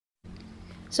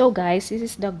So guys, this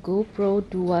is the GoPro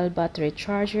dual battery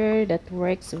charger that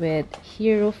works with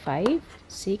Hero 5,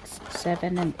 6,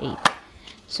 7, and 8.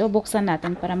 So buksan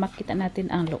natin para makita natin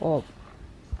ang loob.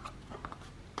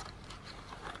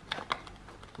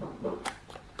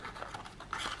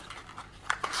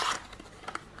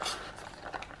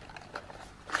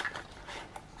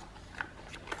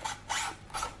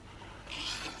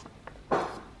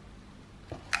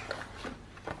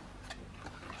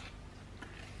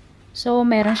 So,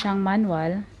 meron siyang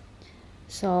manual.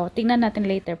 So, tingnan natin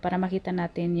later para makita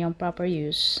natin yung proper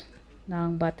use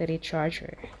ng battery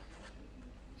charger.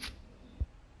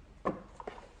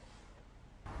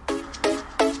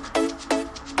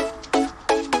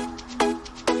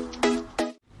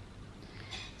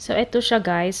 So, ito siya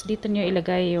guys. Dito nyo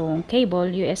ilagay yung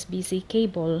cable, USB-C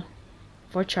cable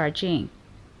for charging.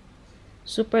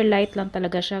 Super light lang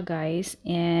talaga siya guys.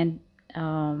 And,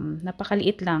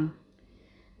 napakaliit lang.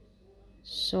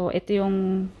 So, ito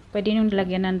yung pwede nyo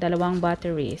lagyan ng dalawang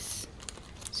batteries.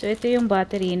 So, ito yung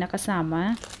battery na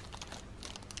kasama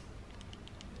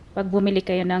pag bumili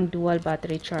kayo ng dual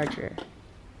battery charger.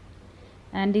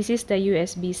 And this is the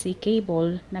USB-C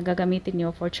cable na gagamitin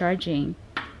nyo for charging.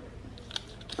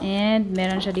 And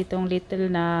meron siya ditong little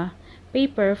na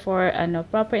paper for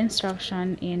proper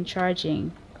instruction in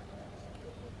charging.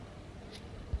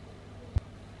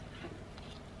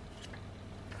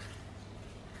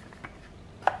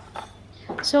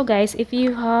 So guys, if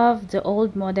you have the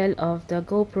old model of the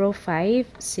GoPro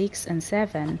 5, 6, and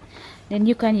 7, then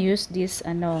you can use this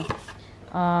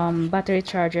battery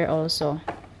charger also.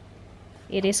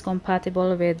 It is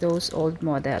compatible with those old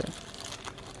model.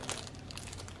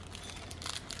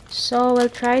 So we'll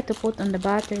try to put on the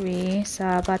battery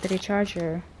sa battery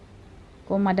charger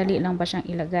kung madali lang ba siyang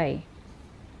ilagay.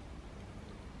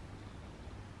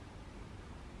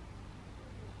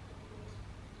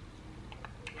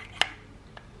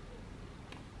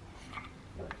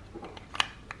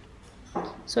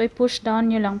 So, i-push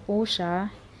down nyo lang po siya.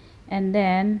 And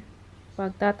then,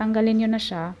 pag tatanggalin nyo na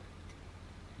siya,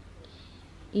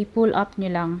 i-pull up nyo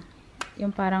lang.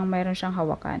 Yung parang mayroon siyang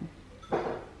hawakan.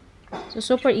 So,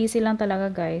 super easy lang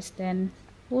talaga guys. Then,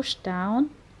 push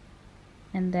down.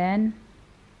 And then,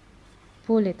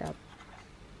 pull it up.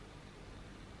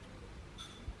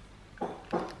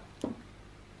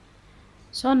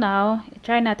 So, now,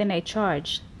 try natin na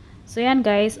i-charge. So, yan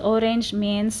guys. Orange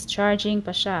means charging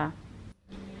pa siya.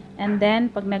 And then,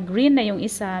 pag nag-green na yung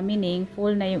isa, meaning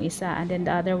full na yung isa. And then,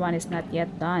 the other one is not yet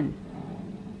done.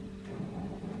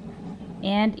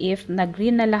 And if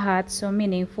nag-green na lahat, so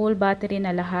meaning full battery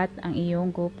na lahat ang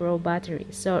iyong GoPro battery.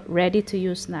 So, ready to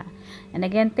use na. And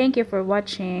again, thank you for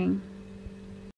watching.